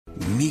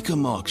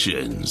Mecum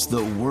Auctions,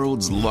 the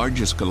world's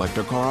largest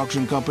collector car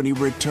auction company,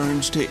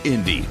 returns to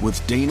Indy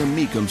with Dana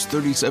Mecum's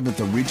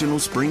 37th Original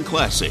Spring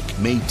Classic,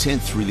 May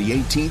 10th through the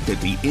 18th at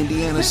the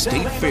Indiana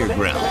State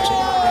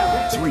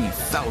Fairgrounds.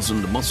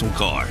 3,000 muscle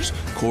cars,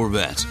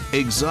 Corvettes,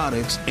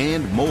 exotics,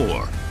 and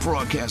more.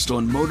 Broadcast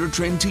on Motor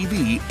Trend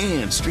TV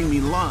and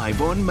streaming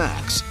live on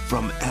Max.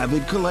 From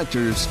avid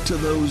collectors to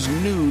those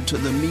new to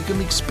the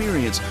Mecum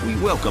experience, we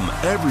welcome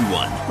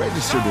everyone.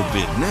 Register to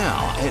bid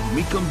now at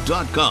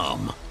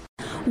Mecum.com.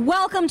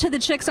 Welcome to the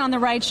Chicks on the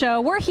Right show.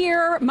 We're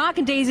here, Mock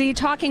and Daisy,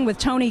 talking with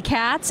Tony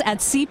Katz at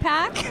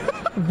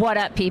CPAC. What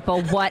up,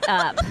 people? What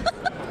up?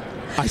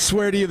 I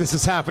swear to you, this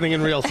is happening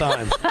in real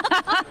time.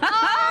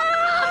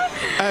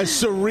 As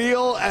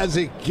surreal as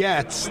it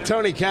gets,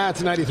 Tony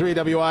Katz, 93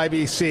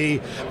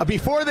 WIBC.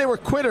 Before they were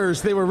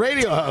quitters, they were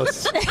radio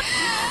hosts.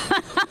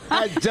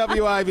 At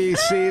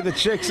WIBC, the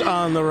Chicks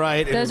on the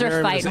Right. Those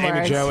are fighting words.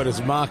 Amy Jo, it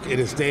is Mock, it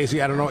is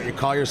Daisy. I don't know what you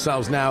call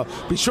yourselves now.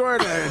 Be sure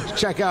to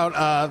check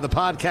out the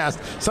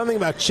podcast, something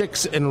about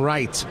chicks and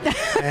right,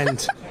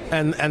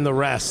 and the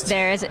rest.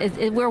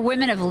 We're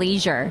women of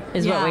leisure,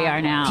 is what we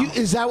are now.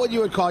 Is that what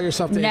you would call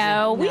yourself, Daisy?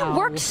 No, we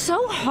worked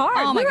so hard.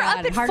 Oh my we were God,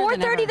 up at harder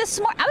than 4:30 ever. this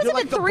morning. I was You're up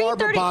like at the 3:30.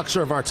 Barbara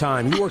Boxer of our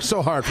time. You worked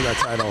so hard for that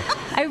title.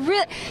 I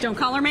really Don't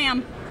call her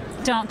ma'am.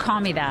 don't call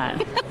me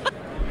that.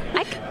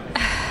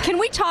 Can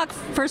we talk,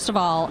 first of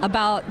all,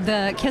 about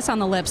the kiss on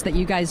the lips that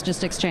you guys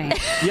just exchanged?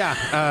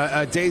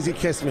 Yeah, Daisy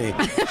kissed me.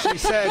 She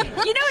said, You know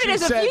what it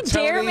is?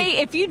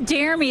 If you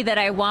dare me that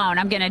I won't,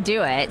 I'm going to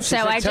do it. So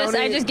said, I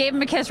 "Tony, just gave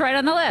him a kiss right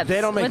on the lips.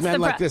 They don't make men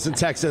like this in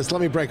Texas.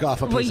 Let me break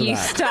off a piece Will of you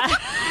that.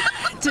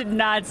 stop? Did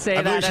not say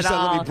I believe that she at said,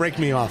 all. let me break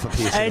me off a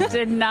piece of I that.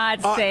 did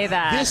not say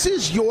that. This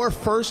is your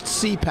first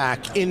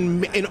CPAC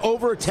in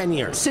over 10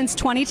 years. Since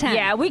 2010.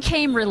 Yeah, we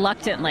came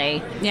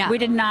reluctantly. Yeah. We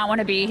did not want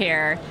to be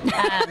here.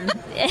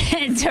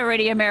 Until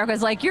Radio America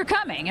was like, you're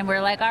coming. And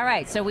we're like, all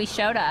right. So we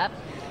showed up.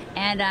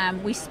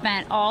 And we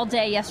spent all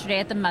day yesterday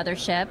at the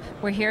mothership.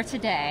 We're here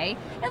today.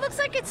 It looks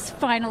like it's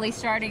finally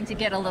starting to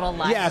get a little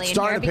lively Yeah, it's in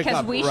starting here to pick because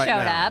up we right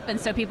showed now. up. And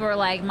so people were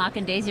like, Mock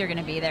and Daisy are going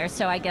to be there.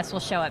 So I guess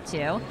we'll show up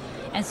too.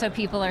 And so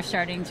people are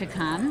starting to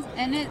come.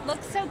 And it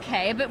looks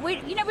okay. But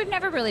we've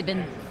never really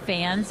been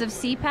fans of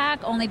CPAC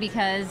only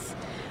because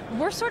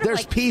we're sort of There's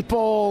like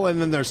people,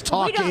 and then there's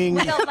talking.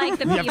 We don't like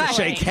the You have to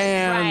peopling. shake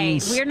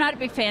hands. Right. We're not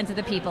big fans of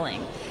the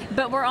peopling.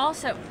 But we're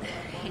also, I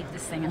hate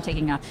this thing I'm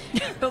taking off.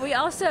 But we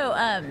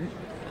also,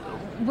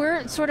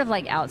 we're sort of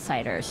like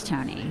outsiders,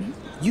 Tony.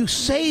 You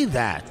say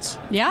that.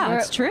 Yeah,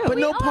 it's true. But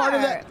no part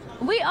of that.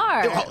 We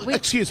are.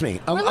 Excuse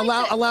me. we're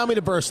like Allow me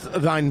to burst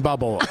thine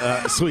bubble,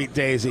 sweet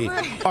Daisy.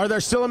 Are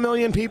there still 1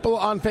 million people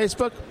on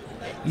Facebook?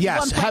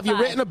 Yes. 1.5. Have you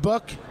written a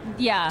book?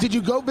 Yeah. Did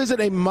you go visit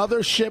a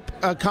mothership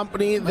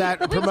company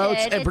that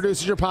promotes did. and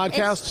produces your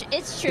podcast?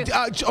 It's true.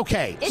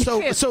 Okay. It's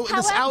true. So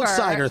this However-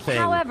 outsider thing.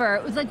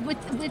 However, like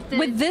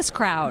With this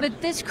crowd.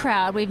 With this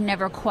crowd, we've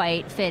never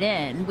quite fit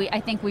in. I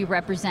think we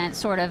represent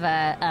sort of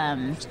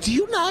a. Do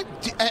you not,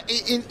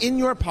 in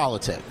your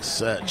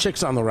politics,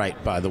 Chicks on the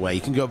Right, by the way,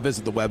 you can go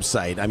visit the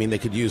website. I mean, they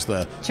could use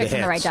the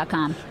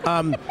Chicksontheright.com.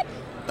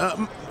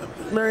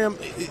 Miriam,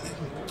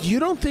 you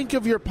don't think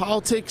of your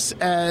politics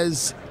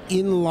as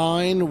in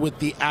line with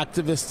the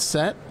activist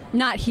set?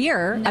 Not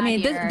here. Not I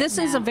mean, here, this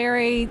is no.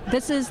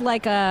 this is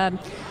like a.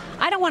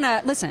 I don't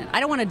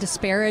want to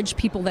disparage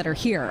people that are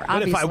here.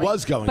 But if I obviously.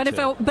 was going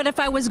to. But if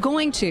I was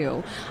going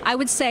to, I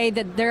would say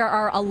that there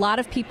are a lot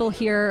of people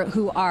here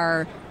who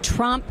are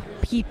Trump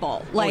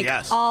people, like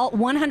yes. all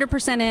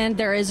 100% in.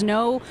 There is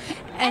no,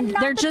 and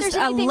not they're that just there's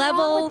a anything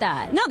level. wrong with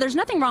that. No, there's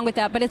nothing wrong with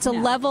that. But it's a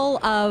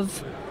level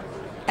of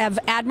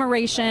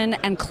admiration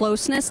and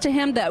closeness to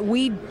him that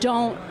we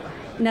don't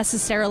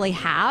necessarily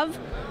have.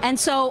 And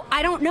so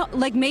I don't know,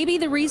 like maybe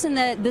the reason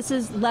that this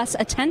is less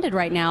attended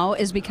right now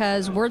is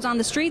because word's on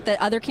the street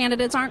that other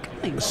candidates aren't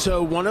coming.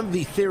 So one of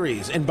the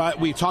theories, and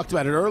we talked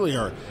about it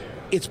earlier,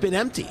 it's been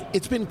empty.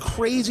 It's been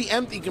crazy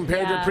empty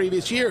compared to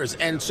previous years.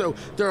 And so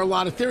there are a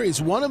lot of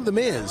theories. One of them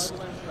is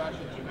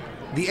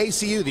the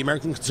ACU, the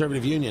American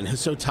Conservative Union, has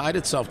so tied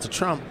itself to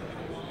Trump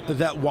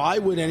that why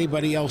would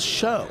anybody else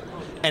show?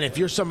 And if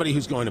you're somebody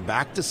who's going to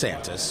back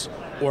DeSantis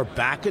or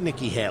back a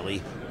Nikki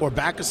Haley or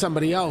back a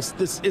somebody else,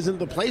 this isn't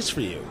the place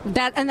for you.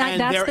 That's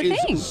the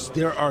thing.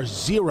 There are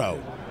zero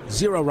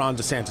Ron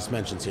DeSantis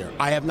mentions here.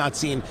 I have not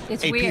seen a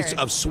piece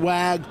of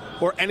swag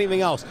or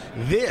anything else.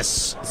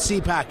 This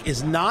CPAC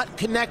is not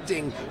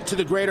connecting to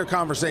the greater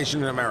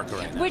conversation in America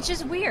right now. Which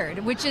is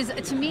weird. Which is,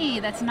 to me,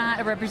 that's not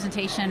a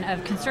representation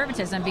of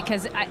conservatism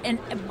because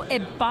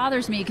it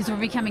bothers me because we're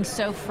becoming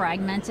so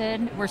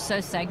fragmented. We're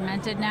so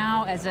segmented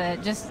now as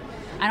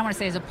I don't want to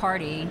say as a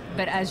party,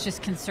 but as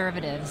just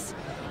conservatives.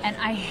 And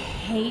I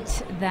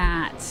hate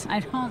that. I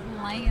don't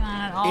like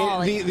that at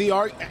all.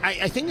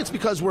 I think it's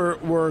because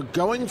we're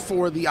going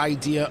for the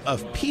idea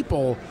of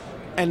people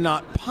and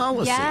not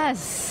policy.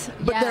 Yes.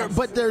 But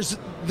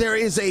there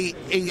is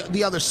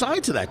the other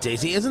side to that,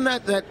 Daisy. Isn't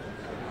that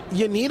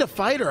you need a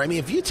fighter? I mean,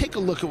 if you take a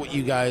look at what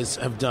you guys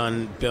have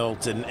done,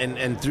 built,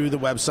 and through the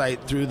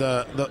website, through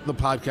the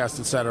podcast,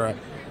 etc.,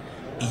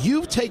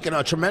 you've taken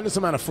a tremendous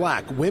amount of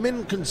flack.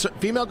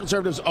 Female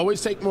conservatives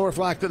always take more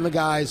flack than the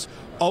guys.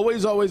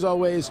 Always, always,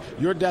 always.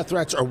 Your death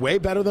threats are way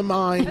better than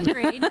mine.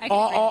 Agreed. I can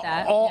agree with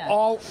that.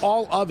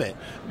 All of it.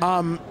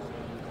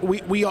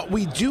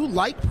 We do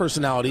like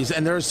personalities,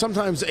 and there is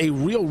sometimes a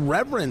real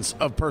reverence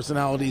of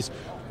personalities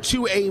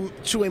to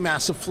a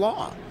massive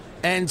flaw.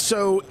 And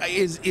so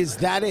is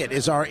that it?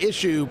 Is our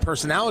issue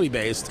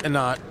personality-based and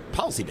not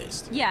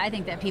policy-based? Yeah, I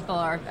think that people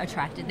are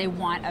attracted. They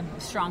want a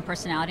strong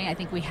personality. I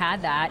think we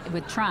had that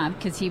with Trump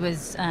because he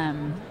was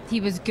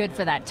good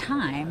for that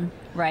time,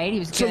 right? He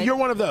was good. So you're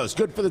one of those,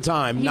 good for the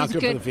time, not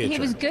good for the future. He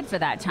was good for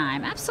that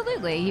time.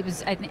 Absolutely. He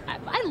was. I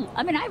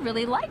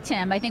really liked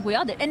him. I think we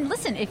all did. And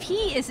listen, if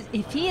he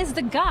is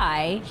the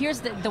guy,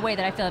 here's the way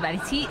that I feel about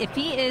it. If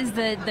he is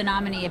the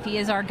nominee, if he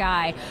is our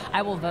guy,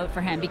 I will vote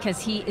for him because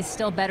he is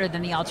still better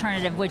than the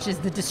alternative, which is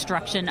the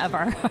destruction of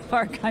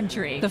our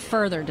country. The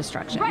further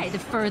destruction. Right, the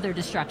further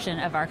destruction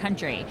of our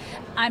country.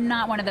 I'm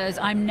not one of those.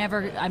 I'm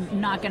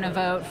not going to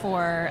vote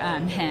for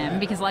him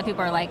because a lot of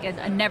people are like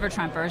never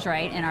Trumpers,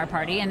 right, in our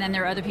party, and then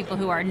there are other people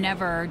who are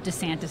never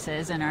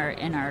DeSantis's in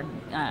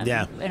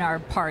our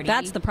party.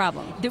 That's the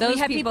problem. We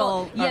have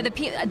people.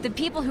 The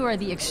people who are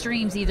the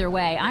extremes either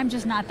way. I'm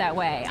just not that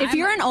way. If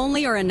you're an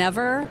only or a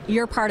never,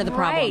 you're part of the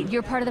problem. Right,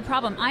 you're part of the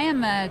problem. I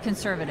am a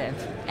conservative,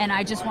 and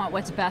I just want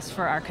what's best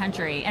for our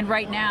country. And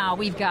right now,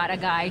 we've got a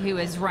guy who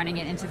is running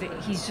it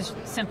he's just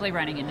simply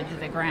running it into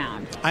the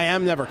ground. I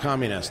am never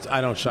communist.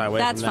 I don't shy away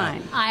from that. That's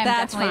fine. I am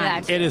That's definitely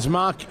fine. that. Too. It is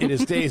Mock, it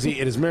is Daisy,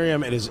 it is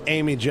Miriam, it is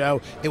Amy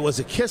Jo. It was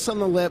a kiss on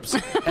the lips,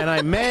 and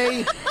I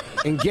may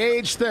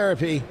engage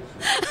therapy.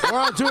 Or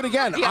I'll do it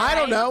again. I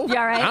don't know. You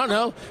all right? I don't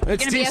know.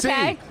 It's gonna be DC.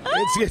 okay?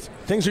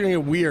 Things are going to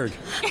get weird.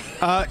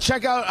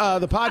 Check out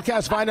the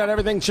podcast. Find out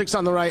everything.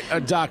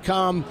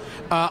 chicksontheright.com.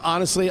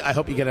 Honestly, I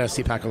hope you get out of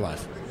CPAC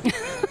alive.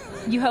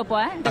 You hope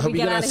what? I hope you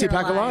get out of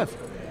CPAC alive.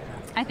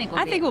 I think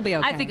we'll be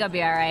okay. I think I'll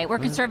be all right. We're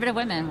conservative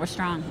women. We're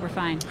strong. We're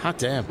fine. Hot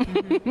damn.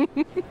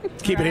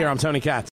 Keep it here. I'm Tony Katz.